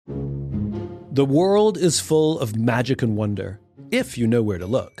The world is full of magic and wonder, if you know where to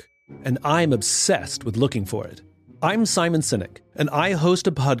look. And I'm obsessed with looking for it. I'm Simon Sinek, and I host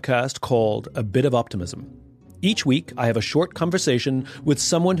a podcast called A Bit of Optimism. Each week, I have a short conversation with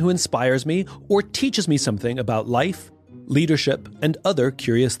someone who inspires me or teaches me something about life, leadership, and other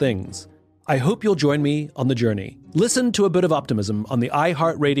curious things. I hope you'll join me on the journey. Listen to A Bit of Optimism on the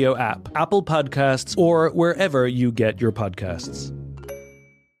iHeartRadio app, Apple Podcasts, or wherever you get your podcasts.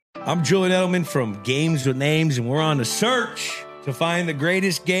 I'm Julian Edelman from Games with Names, and we're on a search to find the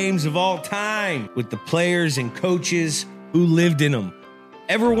greatest games of all time with the players and coaches who lived in them.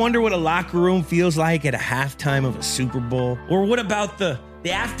 Ever wonder what a locker room feels like at a halftime of a Super Bowl? Or what about the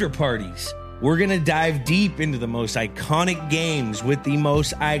after parties? We're going to dive deep into the most iconic games with the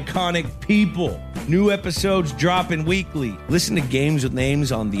most iconic people. New episodes dropping weekly. Listen to Games with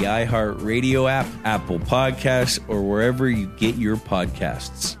Names on the iHeartRadio app, Apple Podcasts, or wherever you get your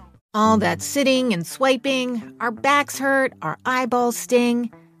podcasts. All that sitting and swiping, our backs hurt, our eyeballs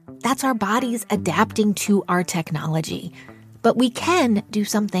sting. That's our bodies adapting to our technology. But we can do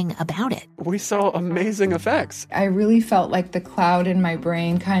something about it. We saw amazing effects. I really felt like the cloud in my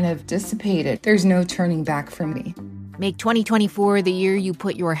brain kind of dissipated. There's no turning back for me. Make 2024 the year you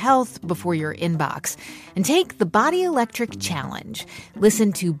put your health before your inbox. And take the Body Electric Challenge.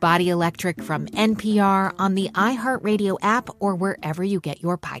 Listen to Body Electric from NPR on the iHeartRadio app or wherever you get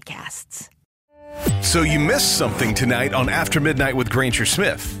your podcasts. So you missed something tonight on After Midnight with Granger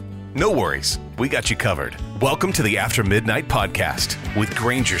Smith. No worries, we got you covered. Welcome to the After Midnight Podcast with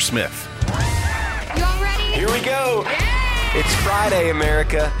Granger Smith. You all ready? Here we go. Yay! It's Friday,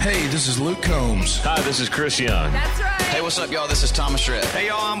 America. Hey, this is Luke Combs. Hi, this is Chris Young. That's right. Hey, what's up, y'all? This is Thomas Rhett. Hey,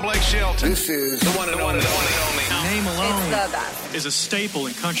 y'all, I'm Blake Shelton. This is the one and only. Name alone it's the best. is a staple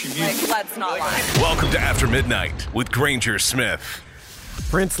in country music. Let's not lie. Welcome to After Midnight with Granger Smith.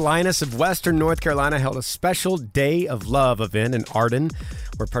 Prince Linus of Western North Carolina held a special Day of Love event in Arden,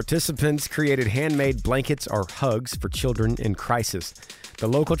 where participants created handmade blankets or hugs for children in crisis. The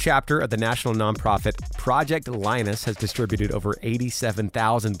local chapter of the national nonprofit Project Linus has distributed over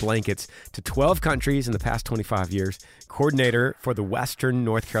 87,000 blankets to 12 countries in the past 25 years. Coordinator for the Western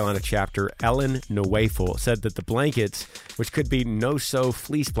North Carolina chapter, Ellen Nweful, said that the blankets, which could be no-sew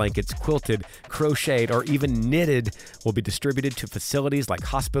fleece blankets, quilted, crocheted, or even knitted, will be distributed to facilities like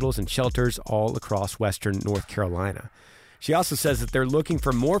hospitals and shelters all across Western North Carolina. She also says that they're looking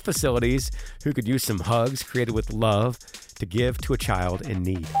for more facilities who could use some hugs created with love to give to a child in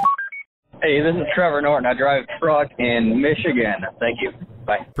need. Hey, this is Trevor Norton. I drive a truck in Michigan. Thank you.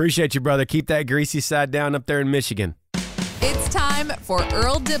 Bye. Appreciate you, brother. Keep that greasy side down up there in Michigan. It's time for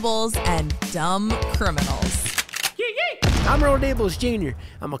Earl Dibbles and Dumb Criminals. I'm Earl Dibbles Jr.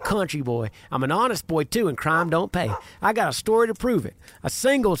 I'm a country boy. I'm an honest boy, too, and crime don't pay. I got a story to prove it. A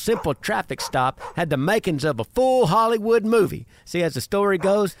single, simple traffic stop had the makings of a full Hollywood movie. See, as the story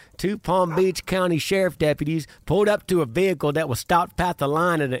goes, 2 Palm Beach County Sheriff deputies pulled up to a vehicle that was stopped past the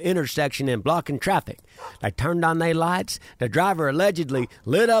line at an intersection and blocking traffic. They turned on their lights. The driver allegedly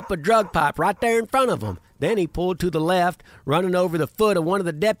lit up a drug pipe right there in front of them. Then he pulled to the left, running over the foot of one of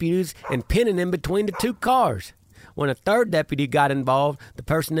the deputies and pinning him between the 2 cars. When a third deputy got involved, the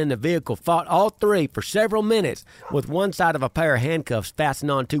person in the vehicle fought all 3 for several minutes with one side of a pair of handcuffs fastened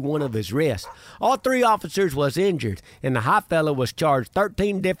onto one of his wrists. All 3 officers was injured, and the high fella was charged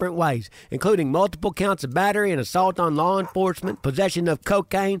 13 different ways, including multiple counts of battery and assault on law enforcement, possession of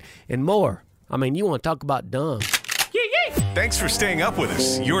cocaine, and more. I mean, you want to talk about dumb. Thanks for staying up with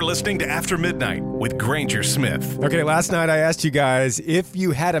us. You're listening to After Midnight with Granger Smith. Okay, last night I asked you guys if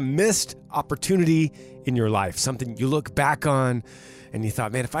you had a missed opportunity in your life, something you look back on and you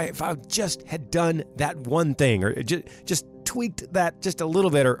thought, man, if I just had done that one thing or just tweaked that just a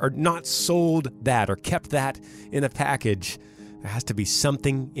little bit or not sold that or kept that in a package. There has to be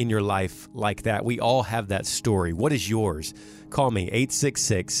something in your life like that. We all have that story. What is yours? Call me,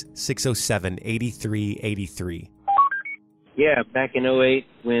 866-607-8383. Yeah, back in 2008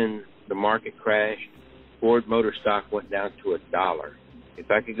 when the market crashed, Ford Motor Stock went down to $1. If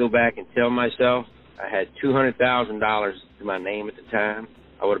I could go back and tell myself I had $200,000 to my name at the time,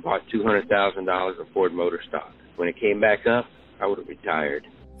 I would have bought $200,000 of Ford Motor Stock. When it came back up, I would have retired.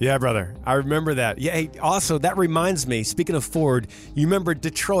 Yeah, brother. I remember that. Yeah. Hey, also, that reminds me, speaking of Ford, you remember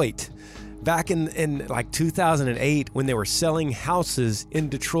Detroit back in like 2008 when they were selling houses in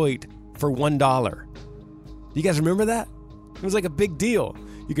Detroit for $1. You guys remember that? It was like a big deal.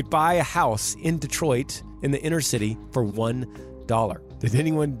 You could buy a house in Detroit in the inner city for $1. dollar. Did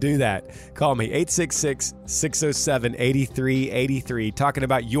anyone do that? Call me, 866-607-8383, talking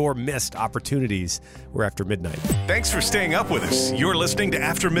about your missed opportunities. We're After Midnight. Thanks for staying up with us. You're listening to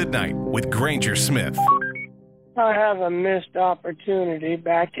After Midnight with Granger Smith. I have a missed opportunity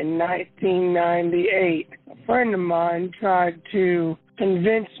back in 1998. A friend of mine tried to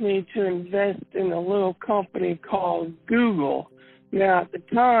convince me to invest in a little company called Google. Now, at the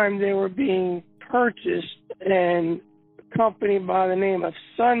time, they were being purchased, and a company by the name of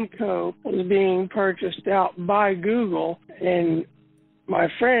Suncoast was being purchased out by Google, and my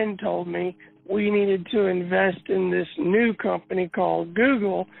friend told me we needed to invest in this new company called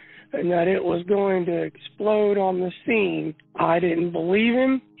Google and that it was going to explode on the scene. I didn't believe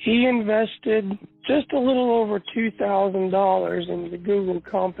him. He invested just a little over $2,000 in the Google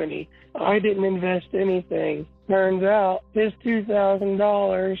company. I didn't invest anything. Turns out his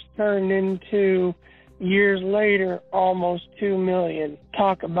 $2,000 turned into, years later, almost $2 million.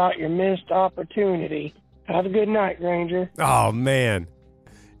 Talk about your missed opportunity. Have a good night, Granger. Oh, man.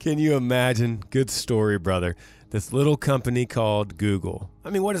 Can you imagine? Good story, brother. This little company called Google.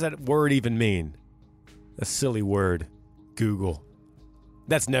 I mean, what does that word even mean? A silly word. Google.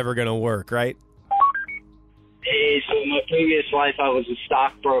 That's never going to work, right? Hey, so in my previous life, I was a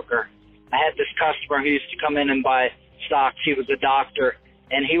stockbroker. I had this customer who used to come in and buy stocks. He was a doctor,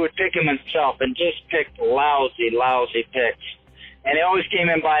 and he would pick them himself and just picked lousy picks. And he always came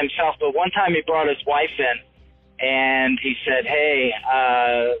in by himself, but one time he brought his wife in, and he said, hey,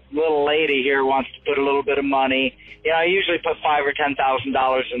 little lady here wants to put a little bit of money. You know, I usually put $5,000 or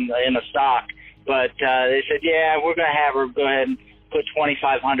 $10,000 in a stock, but they said, yeah, we're going to have her go ahead and put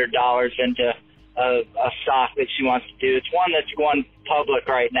 $2,500 into a stock that she wants to do. It's one that's going public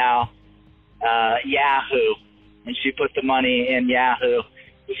right now, Yahoo, and she put the money in Yahoo.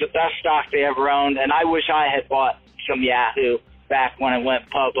 It was the best stock they ever owned, and I wish I had bought some Yahoo back when it went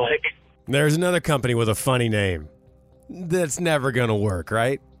public. There's another company with a funny name that's never going to work,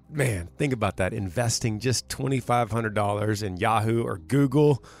 right? Man, think about that. Investing just $2,500 in Yahoo or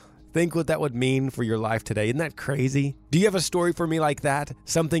Google. Think what that would mean for your life today. Isn't that crazy? Do you have a story for me like that?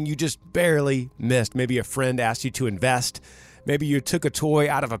 Something you just barely missed. Maybe a friend asked you to invest. Maybe you took a toy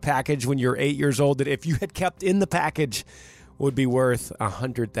out of a package when you were 8 years old that if you had kept in the package would be worth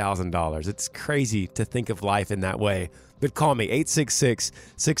 $100,000. It's crazy to think of life in that way. But call me,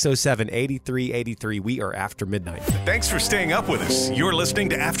 866-607-8383. We are After Midnight. Thanks for staying up with us. You're listening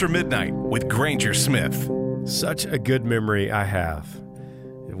to After Midnight with Granger Smith. Such a good memory I have.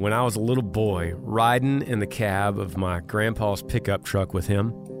 When I was a little boy, riding in the cab of my grandpa's pickup truck with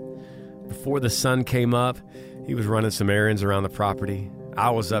him. Before the sun came up, he was running some errands around the property.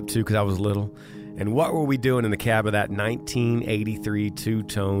 I was up too because I was little. And what were we doing in the cab of that 1983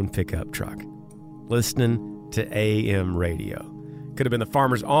 two-tone pickup truck? Listening to AM radio. Could have been the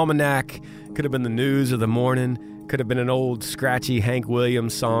Farmer's Almanac, could have been the news of the morning, could have been an old scratchy Hank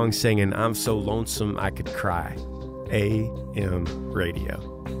Williams song singing, I'm so lonesome I could cry. AM radio.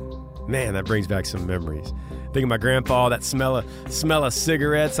 Man, that brings back some memories. Think of my grandpa, that smell of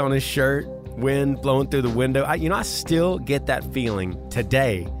cigarettes on his shirt, wind blowing through the window. I still get that feeling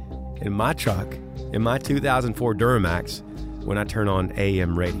today in my truck, in my 2004 Duramax, when I turn on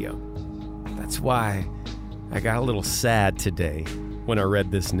AM radio. That's why I got a little sad today when I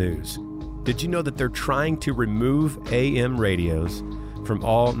read this news. Did you know that they're trying to remove AM radios from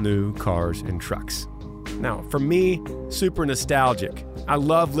all new cars and trucks? Now, for me, super nostalgic. I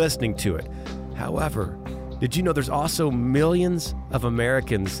love listening to it. However, did you know there's also millions of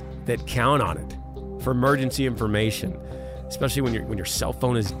Americans that count on it for emergency information, especially when your cell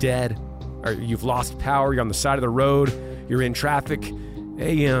phone is dead or you've lost power, you're on the side of the road, you're in traffic.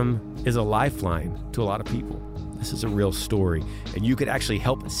 AM is a lifeline to a lot of people. This is a real story, and you could actually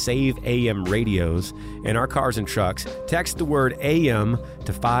help save AM radios in our cars and trucks. Text the word AM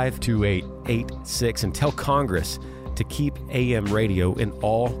to 52886 and tell Congress to keep AM radio in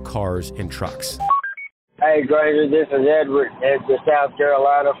all cars and trucks. Hey, Granger, this is Edward at South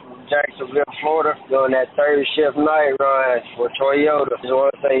Carolina from Jacksonville, Florida, doing that third shift night run for Toyota. Just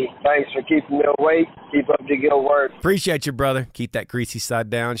want to say thanks for keeping me awake. Keep up the good work. Appreciate you, brother. Keep that greasy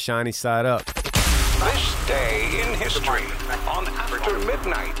side down, shiny side up. This day in history on After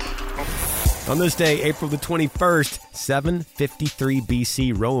Midnight. On this day, April the 21st, 753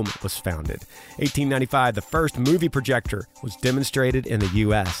 BC, Rome was founded. 1895, the first movie projector was demonstrated in the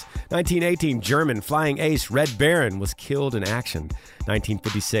U.S. 1918, German flying ace Red Baron was killed in action.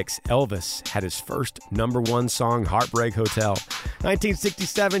 1956, Elvis had his first #1 song, Heartbreak Hotel.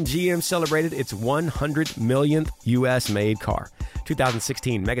 1967, GM celebrated its 100 millionth U.S.-made car.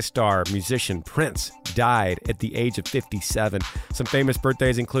 2016, megastar musician Prince died at the age of 57. Some famous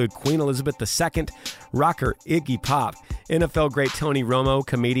birthdays include Queen Elizabeth II, rocker Iggy Pop, NFL great Tony Romo,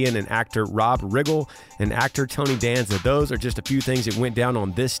 comedian and actor Rob Riggle, and actor Tony Danza. Those are just a few things that went down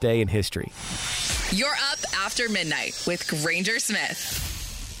on this day in history. You're up after midnight with Granger Smith.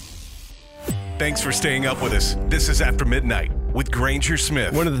 Thanks for staying up with us. This is After Midnight with Granger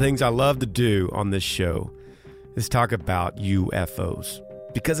Smith. One of the things I love to do on this show is talk about UFOs.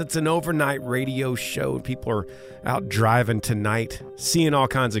 Because it's an overnight radio show. People are out driving tonight, seeing all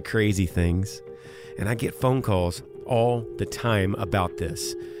kinds of crazy things. And I get phone calls all the time about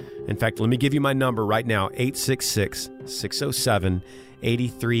this. In fact, let me give you my number right now,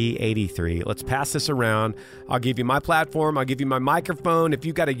 866-607-8383. Let's pass this around. I'll give you my platform. I'll give you my microphone. If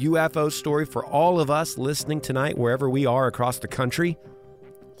you've got a UFO story for all of us listening tonight, wherever we are across the country,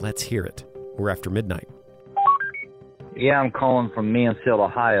 let's hear it. We're After Midnight. Yeah, I'm calling from Mansfield,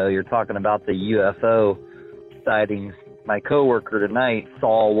 Ohio. You're talking about the UFO sightings. My coworker tonight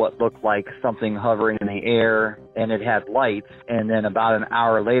saw what looked like something hovering in the air, and it had lights. And then about an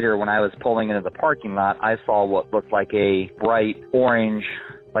hour later, when I was pulling into the parking lot, I saw what looked like a bright orange,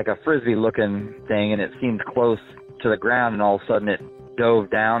 like a Frisbee-looking thing, and it seemed close to the ground, and all of a sudden it dove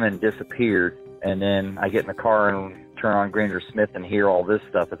down and disappeared. And then I get in the car and turn on Granger Smith and hear all this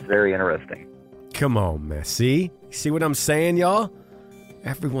stuff. It's very interesting. Come on, man. See what I'm saying, y'all?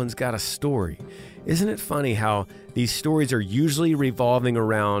 Everyone's got a story. Isn't it funny how these stories are usually revolving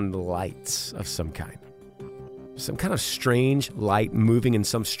around lights of some kind? Some kind of strange light moving in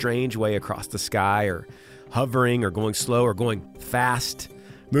some strange way across the sky, or hovering, or going slow, or going fast,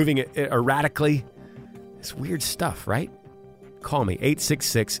 moving erratically. It's weird stuff, right? Call me,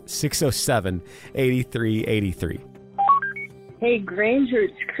 866-607-8383. Hey, Granger,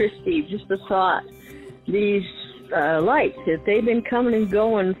 it's Christy. Just a thought. These lights, if they've been coming and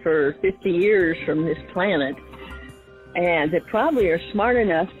going for 50 years from this planet, and they probably are smart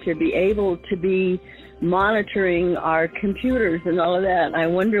enough to be able to be monitoring our computers and all of that. I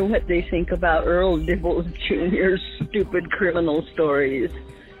wonder what they think about Earl Dibbles Jr.'s stupid criminal stories.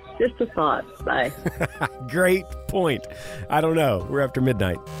 Just a thought. Bye. Great point. I don't know. We're After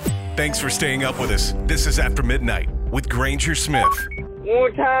Midnight. Thanks for staying up with us. This is After Midnight with Granger Smith.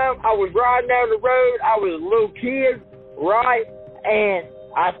 One time I was riding down the road. I was a little kid, right? And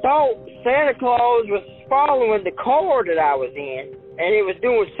I thought Santa Claus was following the car that I was in. And it was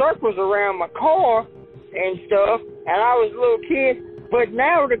doing circles around my car and stuff. And I was a little kid. But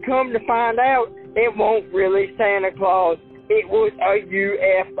now to come to find out, it wasn't really Santa Claus. It was a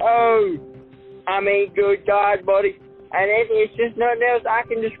UFO. I mean, good God, buddy. And it's just nothing else I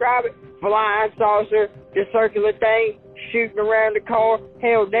can describe it. Flying saucer, the circular thing, shooting around the car.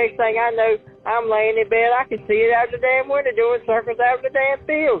 Hell, next thing I know, I'm laying in bed. I can see it out the damn window doing circles out the damn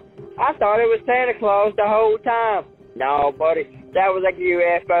field. I thought it was Santa Claus the whole time. No, buddy, that was like a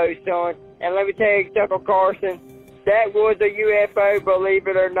UFO, son. And let me tell you, Tucker Carlson, that was a UFO, believe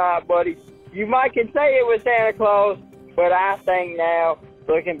it or not, buddy. You might can say it was Santa Claus, but I think now,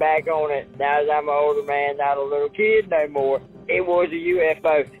 looking back on it, now that I'm an older man, not a little kid no more, it was a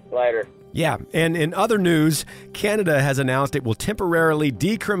UFO later. Yeah, and in other news, Canada has announced it will temporarily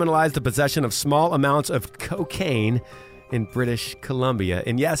decriminalize the possession of small amounts of cocaine in British Columbia.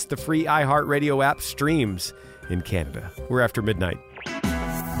 And yes, the free iHeartRadio app streams in Canada. We're After Midnight.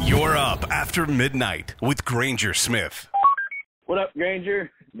 You're up After Midnight with Granger Smith. What up, Granger?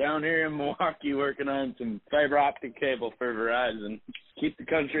 Down here in Milwaukee working on some fiber optic cable for Verizon. Keep the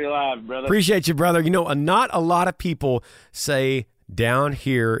country alive, brother. Appreciate you, brother. You know, not a lot of people say down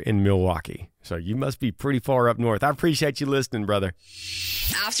here in Milwaukee. So you must be pretty far up north. I appreciate you listening, brother.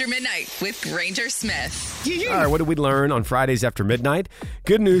 After Midnight with Granger Smith. All right, what did we learn on Fridays After Midnight?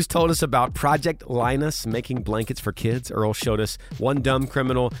 Good News told us about Project Linus making blankets for kids. Earl showed us one dumb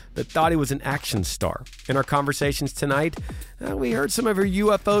criminal that thought he was an action star. In our conversations tonight, we heard some of your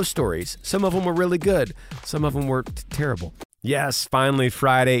UFO stories. Some of them were really good. Some of them were terrible. Yes, finally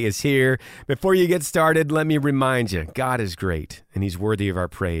Friday is here. Before you get started, let me remind you, God is great, and He's worthy of our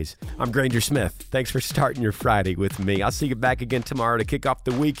praise. I'm Granger Smith. Thanks for starting your Friday with me. I'll see you back again tomorrow to kick off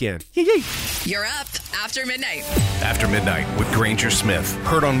the weekend. You're up After Midnight. After Midnight with Granger Smith.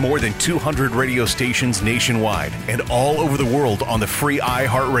 Heard on more than 200 radio stations nationwide and all over the world on the free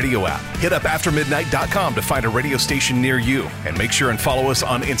iHeartRadio app. Hit up aftermidnight.com to find a radio station near you. And make sure and follow us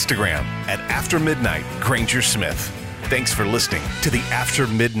on Instagram at After Midnight Granger Smith. Thanks for listening to the After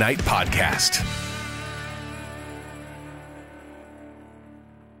Midnight Podcast.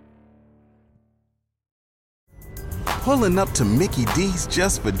 Pulling up to Mickey D's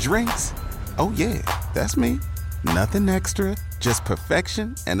just for drinks? Oh yeah, that's me. Nothing extra, just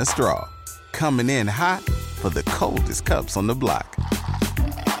perfection and a straw. coming in hot for the coldest cups on the block.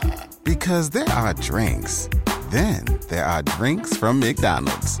 Because there are drinks. Then there are drinks from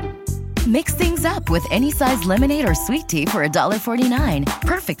McDonald's. Mix things up with any size lemonade or sweet tea for $1.49.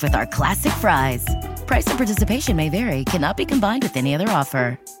 Perfect with our classic fries. Price and participation may vary. Cannot be combined with any other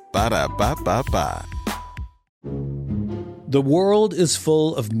offer. Ba-da-ba-ba-ba. The world is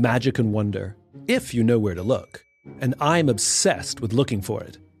full of magic and wonder, if you know where to look. And I'm obsessed with looking for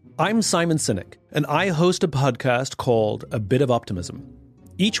it. I'm Simon Sinek, and I host a podcast called A Bit of Optimism.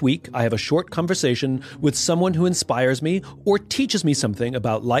 Each week, I have a short conversation with someone who inspires me or teaches me something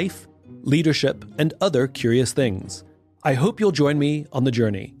about life, leadership, and other curious things. I hope you'll join me on the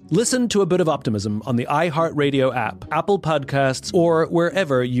journey. Listen to A Bit of Optimism on the iHeartRadio app, Apple Podcasts, or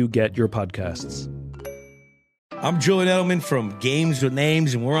wherever you get your podcasts. I'm Julian Edelman from Games with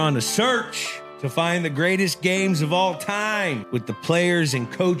Names, and we're on a search to find the greatest games of all time with the players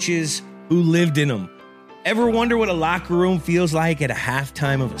and coaches who lived in them. Ever wonder what a locker room feels like at a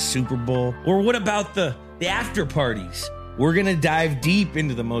halftime of a Super Bowl? Or what about the after parties? We're going to dive deep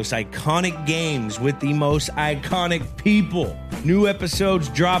into the most iconic games with the most iconic people. New episodes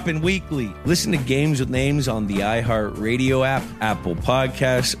dropping weekly. Listen to Games with Names on the iHeartRadio app, Apple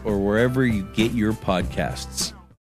Podcasts, or wherever you get your podcasts.